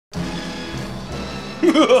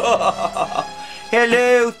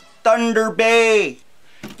Hello, Thunder Bay.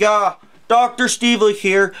 Yeah, Dr. Stevel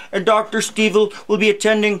here, and Dr. Stevel will be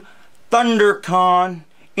attending Thundercon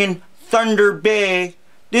in Thunder Bay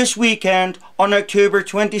this weekend on October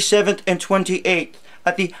 27th and 28th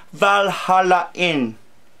at the Valhalla Inn.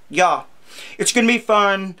 Yeah, it's gonna be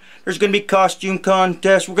fun. There's gonna be costume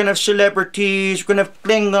contests. We're gonna have celebrities. We're gonna have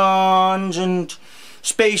Klingons and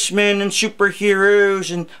spacemen and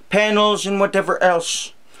superheroes and panels and whatever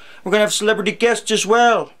else. We're gonna have celebrity guests as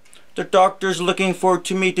well. The doctor's looking forward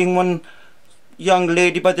to meeting one young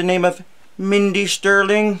lady by the name of Mindy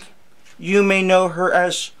Sterling. You may know her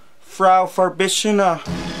as Frau Farbissina,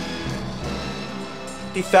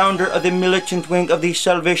 the founder of the militant wing of the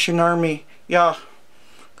Salvation Army. Yeah,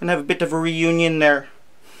 gonna have a bit of a reunion there.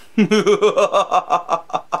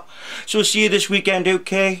 So see you this weekend,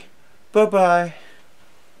 okay? Bye-bye.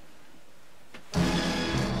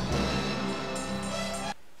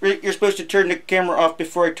 You're supposed to turn the camera off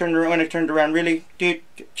before I turned around. When I turned around, really, dude.